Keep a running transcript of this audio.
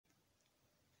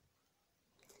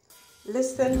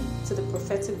Listen to the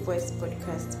Prophetic Voice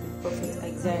podcast with Prophet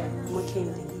Isaiah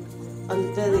Mokendi,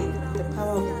 unveiling the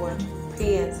power of the word,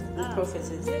 prayers, and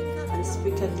prophecies on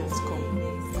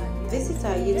Spreaker.com. Visit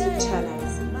our YouTube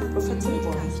channels, Prophetic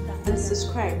Voice, and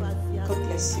subscribe. God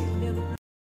bless you.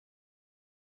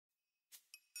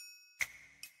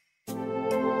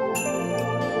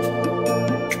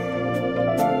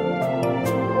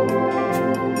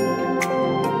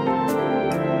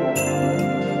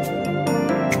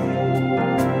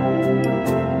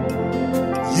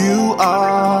 You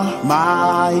are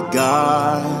my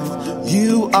God.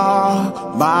 You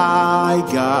are my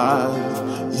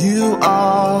God. You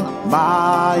are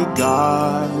my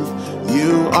God.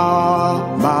 You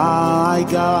are my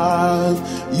God.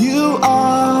 You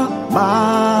are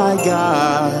my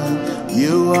God.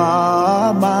 You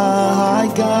are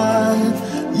my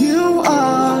God. You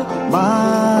are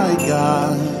my God.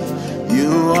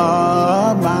 You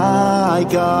are my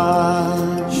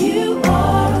God. You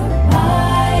are my God. You are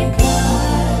my God.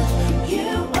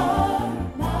 You are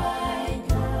my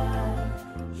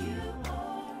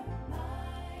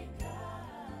God.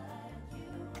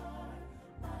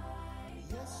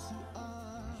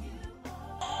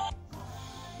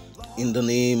 In the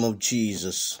name of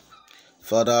Jesus.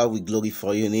 Father, we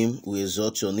glorify your name, we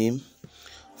exalt your name.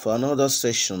 For another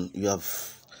session, you have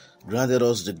granted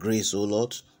us the grace, O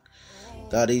Lord,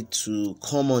 Daddy, to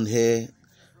come on here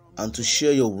and to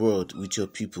share your word with your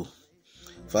people.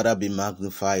 Father, be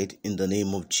magnified in the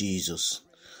name of Jesus.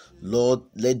 Lord,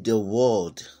 let the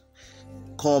word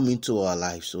come into our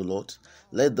lives, O Lord.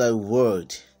 Let thy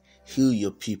word heal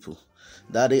your people.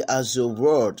 Daddy, as your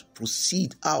word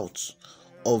proceed out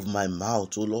of my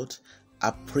mouth, O Lord,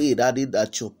 I pray, Daddy,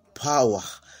 that your power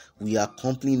will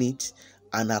accompany it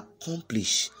and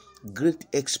accomplish great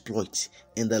exploits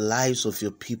in the lives of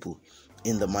your people.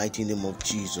 In the mighty name of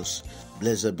Jesus.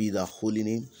 Blessed be the holy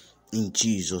name in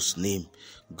Jesus' name.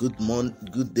 Good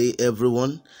day,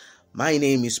 everyone. My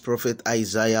name is Prophet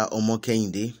Isaiah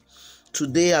Omokende.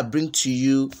 Today I bring to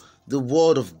you the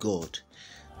word of God,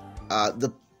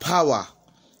 the power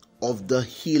of the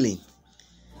healing.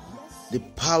 The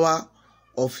power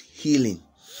of healing.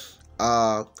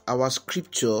 Our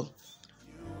scripture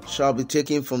shall be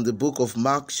taken from the book of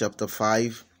Mark chapter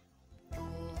 5,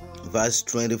 verse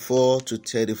 24 to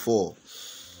 34.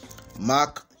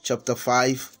 Mark chapter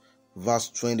 5, verse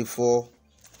 24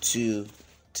 to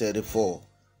 34.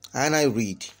 And I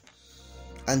read,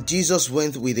 "And Jesus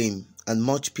went with him, and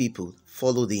much people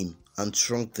followed him and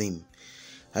thronged him.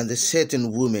 And a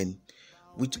certain woman,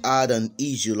 which had an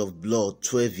issue of blood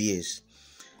 12 years,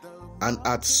 and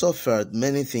had suffered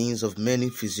many things of many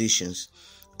physicians,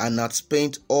 and had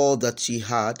spent all that she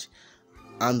had,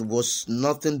 and was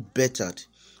nothing bettered,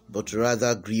 but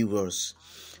rather grew worse,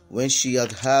 when she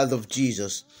had heard of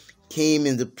Jesus, came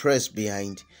in the press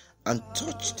behind, and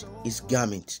touched his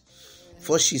garment.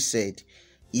 For she said,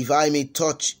 If I may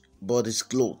touch but his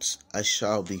clothes, I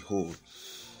shall be whole.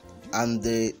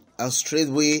 And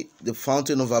straightway the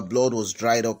fountain of her blood was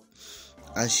dried up,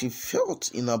 and she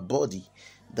felt in her body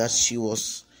that she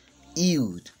was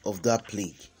healed of that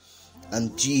plague.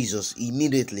 And Jesus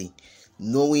immediately,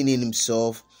 knowing in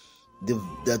himself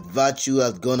that virtue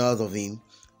had gone out of him,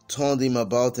 turned him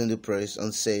about in the press,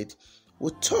 and said, Who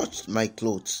touched my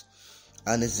clothes?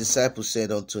 And his disciples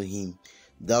said unto him,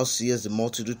 Thou seest the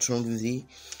multitude thronging thee,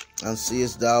 and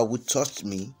sayest thou, Who touched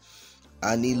me?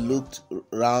 And he looked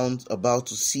round about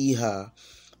to see her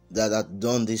that had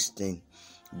done this thing.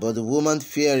 But the woman,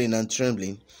 fearing and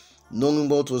trembling, knowing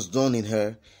what was done in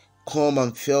her, come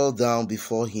and fell down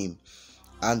before him,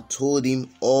 and told him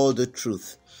all the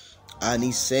truth. And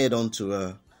he said unto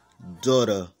her,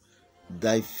 Daughter,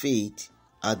 thy faith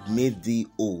hath made thee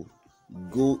whole.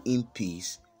 Go in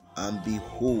peace, and be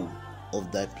whole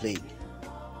of thy plague.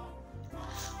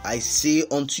 I say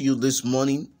unto you this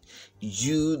morning,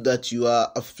 you that you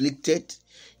are afflicted,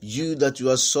 you that you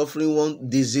are suffering one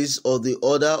disease or the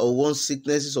other, or one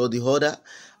sickness or the other,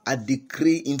 I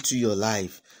decree into your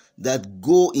life that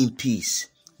go in peace,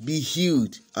 be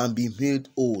healed, and be made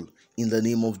whole in the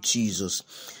name of Jesus.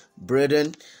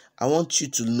 Brethren, I want you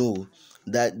to know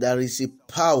that there is a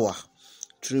power,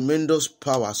 tremendous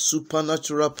power,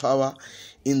 supernatural power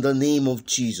in the name of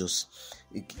Jesus.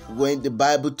 When the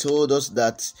Bible told us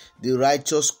that the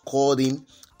righteous called him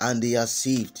and they are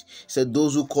saved, it said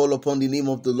those who call upon the name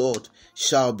of the Lord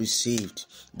shall be saved.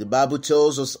 The Bible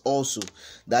tells us also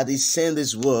that he sent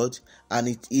his word and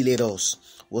it healed us.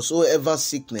 Whatsoever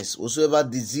sickness, whatsoever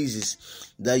diseases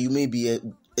that you may be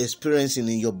experiencing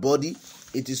in your body,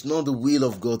 It is not the will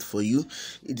of God for you.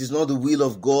 It is not the will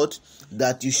of God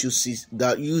that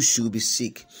you should be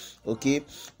sick. Okay,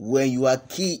 when you are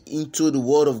key into the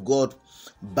word of God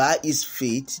by his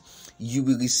faith, you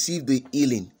will receive the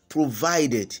healing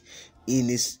provided in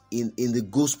the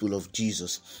gospel of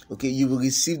Jesus. Okay, you will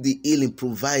receive the healing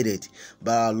provided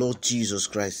by our Lord Jesus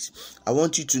Christ. I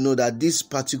want you to know that this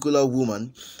particular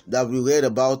woman that we read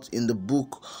about in the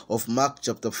book of Mark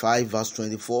chapter 5 verse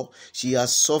 24, she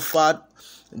has suffered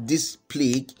this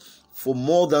plague for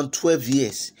more than 12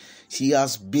 years. She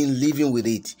has been living with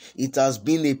it. It has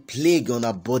been a plague on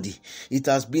her body. It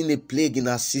has been a plague in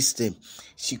her system.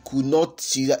 She could not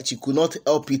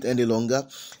help it any longer.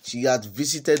 She had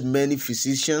visited many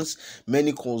physicians,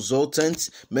 many consultants,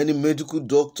 many medical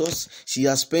doctors. She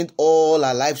has spent all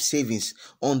her life savings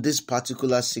on this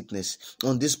particular sickness,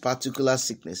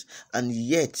 and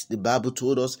yet the Bible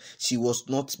told us she was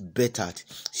not bettered.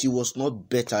 She was not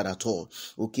bettered at all.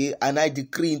 Okay, and I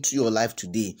decree into your life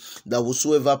today that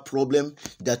whatsoever problem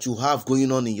that you have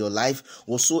going on in your life,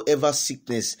 whatsoever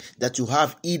sickness that you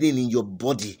have hidden in your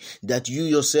body, that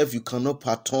you yourself you cannot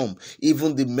fathom,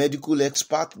 even the medical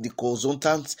expert, the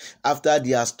consultants, after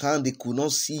their scan they could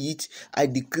not see it. I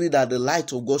decree that the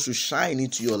light of God should shine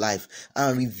into your life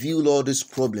and reveal all these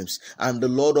problems, and the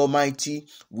Lord Almighty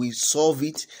will solve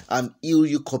it and heal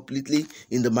you completely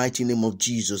in the mighty name of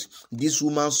Jesus. This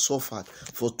woman suffered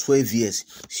for 12 years.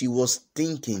 She was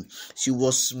thinking, she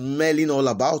was smelling all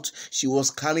about, she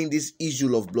was carrying this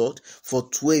issue of blood for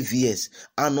 12 years,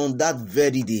 and on that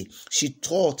very day she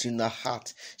thought in her heart,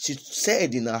 she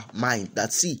said in her mind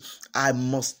that, see, I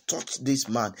must touch this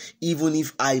man, even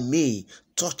if I may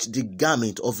touch the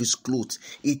garment of his clothes.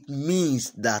 It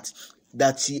means that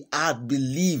she had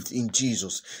believed in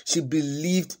Jesus. She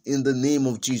believed in the name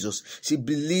of Jesus. She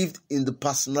believed in the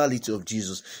personality of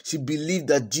Jesus. She believed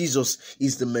that Jesus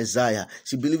is the Messiah.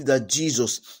 She believed that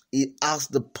Jesus, he has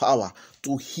the power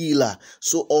to heal her.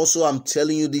 So also I'm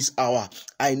telling you this hour,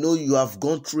 I know you have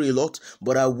gone through a lot,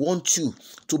 but I want you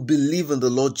to believe in the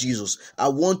Lord Jesus. I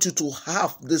want you to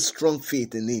have this strong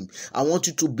faith in him. I want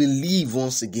you to believe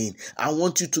once again. I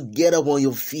want you to get up on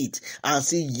your feet and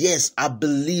say, yes, I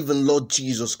believe in Lord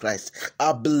Jesus Christ.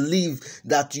 I believe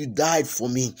that you died for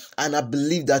me, and I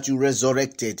believe that you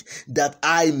resurrected, that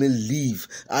I may live.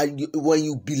 And when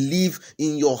you believe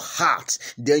in your heart,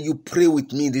 then you pray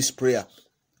with me this prayer.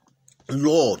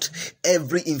 Lord,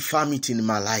 every infirmity in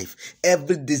my life,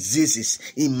 every diseases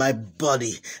in my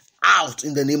body, out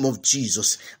in the name of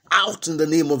Jesus. Out in the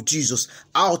name of Jesus.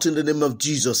 Out in the name of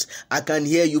Jesus. I can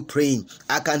hear you praying.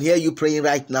 I can hear you praying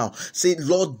right now. Say,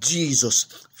 Lord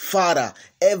Jesus, Father,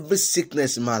 every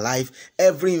sickness in my life,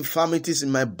 every infirmities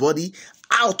in my body,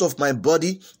 out of my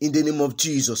body in the name of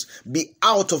Jesus. Be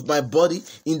out of my body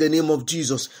in the name of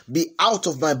Jesus. Be out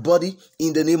of my body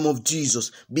in the name of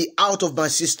Jesus. Be out of my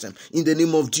system in the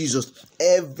name of Jesus.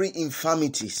 Every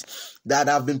infirmities that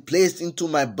have been placed into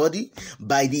my body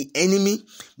by the enemy,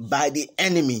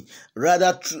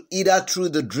 either through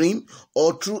the dream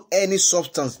or through any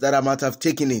substance that I might have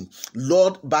taken in.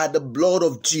 Lord, by the blood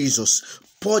of Jesus,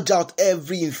 purge out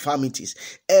every infirmities,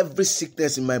 every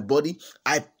sickness in my body.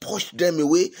 I push them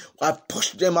away. I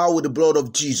push them out with the blood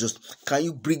of Jesus. Can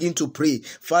you begin to pray?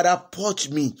 Father, purge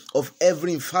me of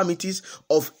every infirmities,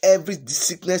 of every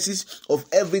sicknesses, of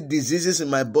every diseases in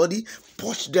my body.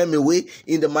 Push them away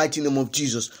in the mighty name of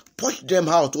Jesus. Push them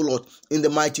out, oh Lord, in the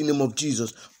mighty name of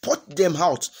Jesus. Push them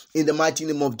out in the mighty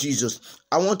name of Jesus.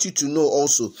 I want you to know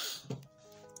also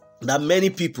that many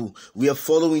people were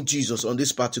following Jesus on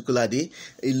this particular day.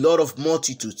 A lot of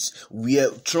multitudes were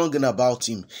thronging about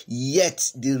him,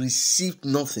 yet they received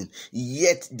nothing.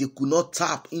 Yet they could not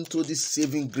tap into this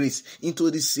saving grace, into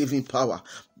this saving power.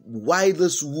 Why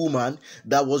this woman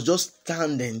that was just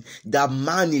standing, that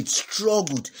managed,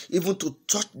 struggled even to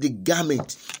touch the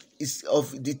garment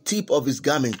of the tip of his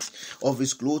garment, of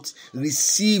his clothes,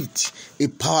 received a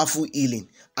powerful healing.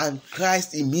 And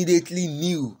Christ immediately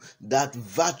knew that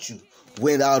virtue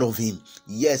went out of him.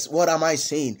 Yes, what am I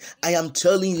saying? I am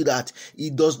telling you that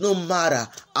it does not matter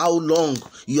how long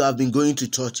you have been going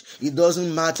to church. It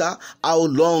doesn't matter how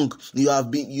long you have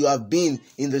been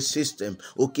in the system.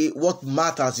 Okay, what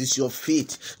matters is your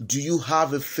faith. Do you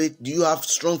have a faith? Do you have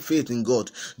strong faith in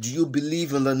God? Do you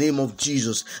believe in the name of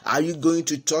Jesus? Are you going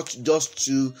to church just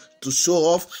to show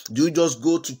off? Do you just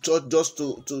go to church just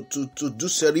to do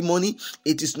ceremony?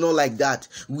 It is not like that.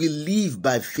 We live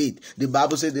by faith. The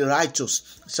Bible says the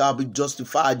righteous shall be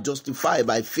justified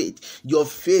by faith. Your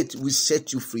faith will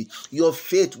set you free. Your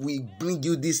faith faith will bring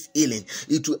you this healing.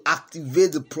 It will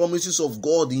activate the promises of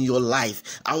God in your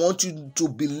life. I want you to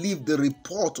believe the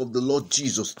report of the Lord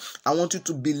Jesus. I want you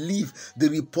to believe the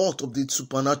report of the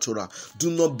supernatural.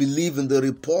 Do not believe in the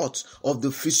report of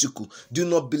the physical. Do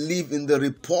not believe in the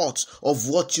report of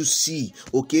what you see.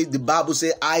 Okay, the Bible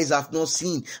says eyes have not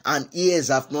seen and ears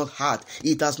have not heard.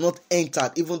 It has not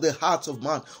entered even the hearts of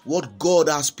man what God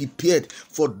has prepared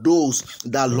for those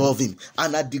that love him.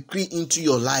 And I decree into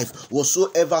your life,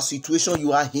 whatsoever situation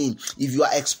you are in, if you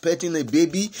are expecting a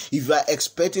baby, if you are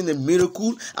expecting a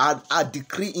miracle, I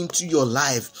decree into your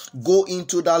life, go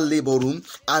into that labor room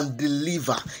and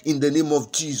deliver in the name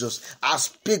of Jesus. I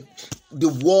speak the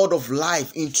word of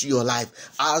life into your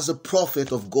life as a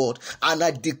prophet of God, and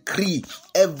I decree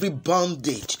every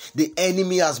bondage the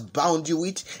enemy has bound you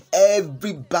with,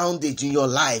 every bondage in your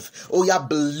life, oh yeah,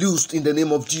 be loosed in the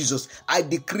name of Jesus. I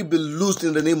decree be loosed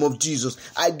in the name of Jesus.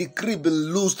 I decree be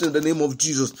loosed in the name of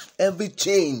Jesus. Every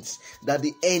chains that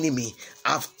the enemy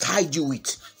have tied you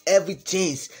with, every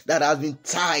chains that have been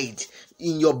tied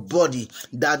in your body,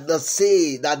 that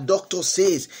doctor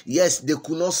says yes, they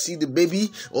could not see the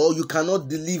baby or you cannot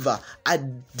deliver, I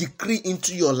decree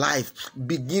into your life,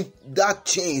 that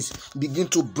chains begin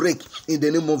to break in the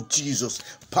name of Jesus.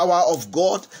 Power of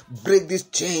God, break these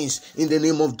chains in the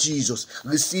name of Jesus.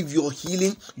 Receive your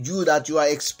healing. You that you are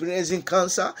experiencing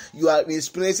cancer, you are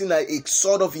experiencing a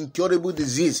sort of incurable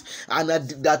disease, and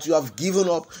that you have given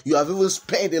up, you have even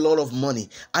spent a lot of money.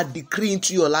 I decree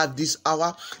into your life this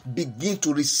hour, begin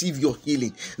to receive your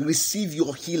healing. Receive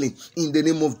your healing in the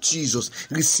name of Jesus.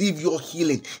 Receive your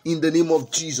healing in the name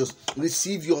of Jesus.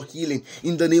 Receive your healing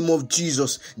in the name of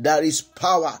Jesus. There is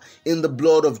power in the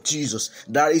blood of Jesus.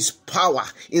 There is power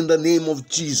in the name of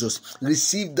Jesus.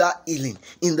 Receive that healing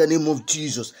in the name of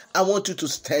Jesus. I want you to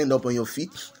stand up on your feet.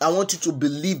 I want you to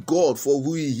believe God for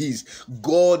who He is.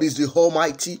 God is the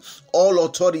Almighty. All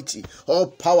authority, all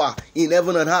power in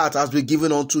heaven and earth has been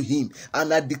given unto Him.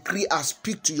 And I decree, I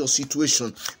speak to your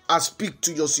situation. I speak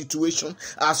to your situation.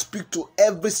 I speak to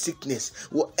every sickness.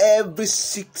 Every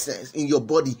sickness in your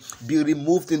body be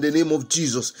removed in the name of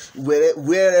Jesus.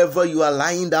 Wherever you are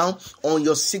lying down on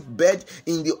your sick bed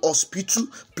in the hospital,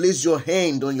 place your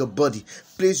hand on your body.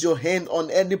 Place your hand on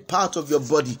any part of your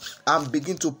body and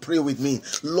begin to pray with me.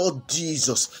 Lord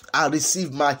Jesus, I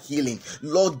receive my healing.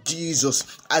 Lord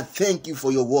Jesus, I thank you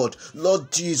for your word.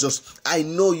 Lord Jesus, I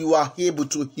know you are able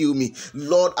to heal me.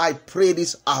 Lord, I pray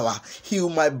this hour, heal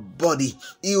my body,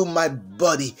 heal my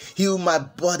body, heal my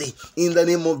body in the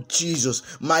name of Jesus.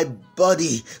 My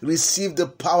body, receive the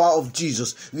power of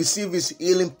Jesus. Receive His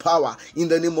healing power in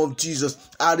the name of Jesus.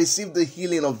 I receive the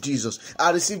healing of Jesus.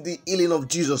 I receive the healing of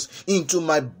Jesus into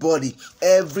my body.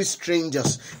 Every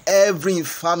strangers, every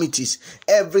infirmities,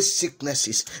 every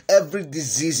sicknesses, every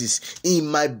diseases in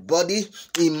my body,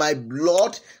 in my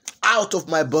blood, out of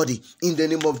my body in the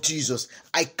name of Jesus.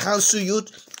 I cancel you.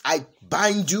 I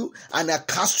bind you and I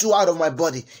cast you out of my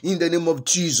body in the name of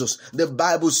Jesus. The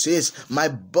Bible says my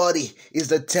body is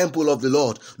the temple of the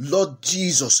Lord. Lord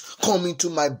Jesus, come into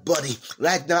my body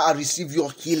right now. I receive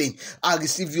your healing. I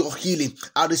receive your healing.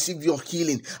 I receive your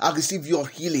healing. I receive your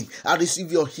healing. I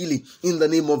receive your healing in the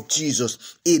name of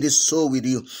Jesus. It is so with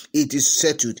you. It is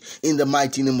settled in the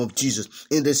mighty name of Jesus.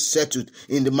 It is settled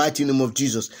in the mighty name of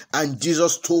Jesus. And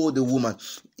Jesus told the woman,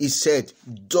 He said,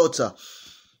 daughter,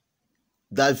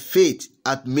 thy faith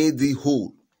hath made thee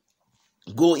whole.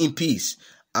 Go in peace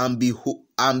and be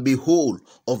whole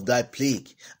of thy plague.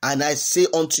 And I say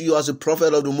unto you as a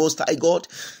prophet of the Most High God,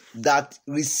 that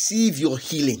receive your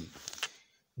healing.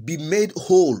 Be made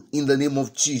whole in the name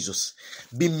of Jesus.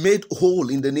 Be made whole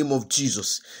in the name of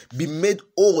Jesus. Be made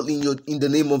whole in the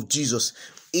name of Jesus.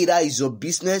 Either is your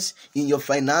business, in your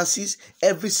finances,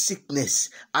 every sickness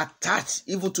attached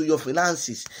even to your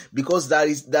finances, because there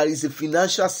is a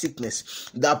financial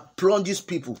sickness that plunges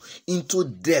people into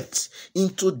debt,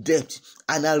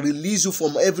 and I release you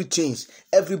from every chains,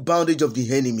 every bondage of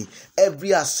the enemy,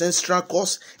 every ancestral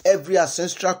curse, every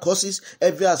ancestral curses,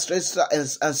 every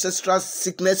ancestral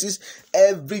sicknesses,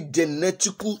 every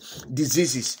genetical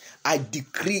diseases. I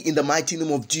decree in the mighty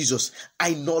name of Jesus,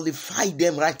 I nullify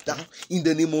them right now in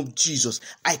the name of Jesus.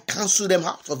 I cancel them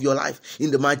out of your life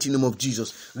in the mighty name of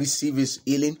Jesus. Receive His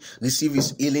healing. Receive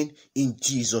His healing in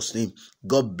Jesus' name.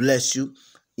 God bless you.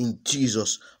 In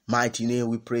Jesus' mighty name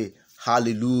we pray.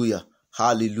 Hallelujah.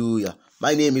 Hallelujah.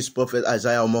 My name is Prophet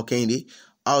Isaiah Omokende,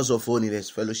 House of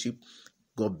Holiness Fellowship.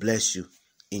 God bless you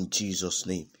in Jesus'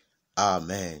 name.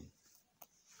 Amen.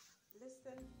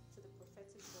 Listen to the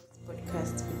Prophetic Voice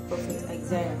podcast with Prophet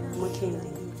Isaiah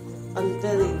Omokende,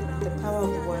 unveiling the power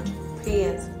of the word,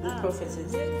 prayers and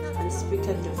prophecies, and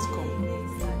Spreaker.com.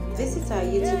 Visit our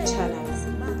YouTube channels,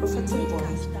 Prophetic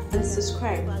Voice, and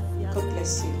subscribe. God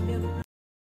bless you.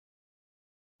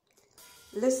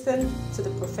 Listen to the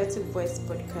Prophetic Voice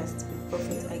podcast with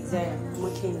Prophet Isaiah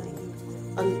Mokendi,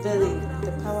 unveiling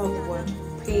the power of the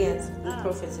word, prayers, and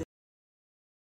prophecy.